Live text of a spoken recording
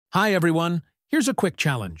Hi everyone, here's a quick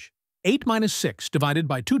challenge. 8 minus 6 divided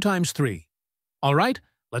by 2 times 3. Alright,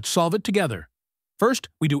 let's solve it together. First,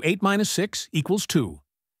 we do 8 minus 6 equals 2.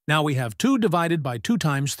 Now we have 2 divided by 2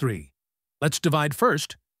 times 3. Let's divide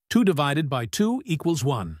first. 2 divided by 2 equals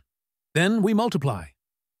 1. Then we multiply.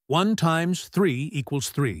 1 times 3 equals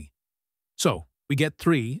 3. So, we get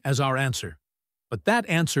 3 as our answer. But that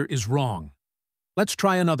answer is wrong. Let's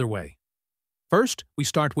try another way. First, we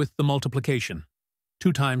start with the multiplication.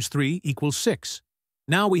 2 times 3 equals 6.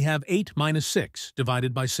 Now we have 8 minus 6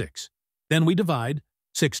 divided by 6. Then we divide.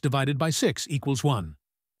 6 divided by 6 equals 1.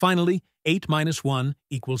 Finally, 8 minus 1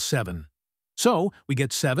 equals 7. So, we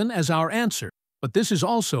get 7 as our answer. But this is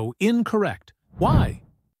also incorrect. Why?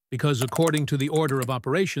 Because according to the order of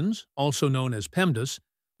operations, also known as PEMDAS,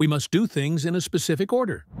 we must do things in a specific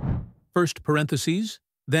order. First parentheses,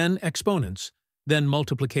 then exponents, then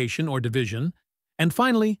multiplication or division, and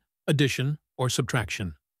finally, addition or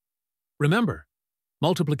subtraction. Remember,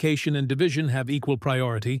 multiplication and division have equal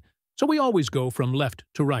priority, so we always go from left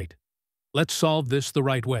to right. Let's solve this the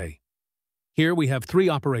right way. Here we have 3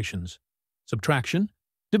 operations: subtraction,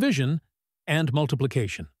 division, and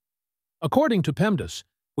multiplication. According to PEMDAS,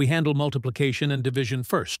 we handle multiplication and division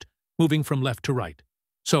first, moving from left to right.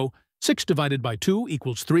 So, 6 divided by 2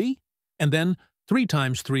 equals 3, and then 3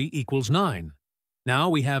 times 3 equals 9. Now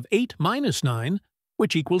we have 8 minus 9,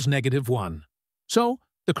 which equals -1. So,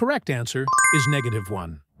 the correct answer is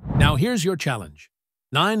 -1. Now here's your challenge.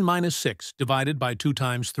 9 minus 6 divided by 2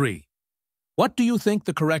 times 3. What do you think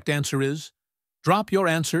the correct answer is? Drop your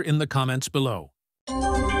answer in the comments below.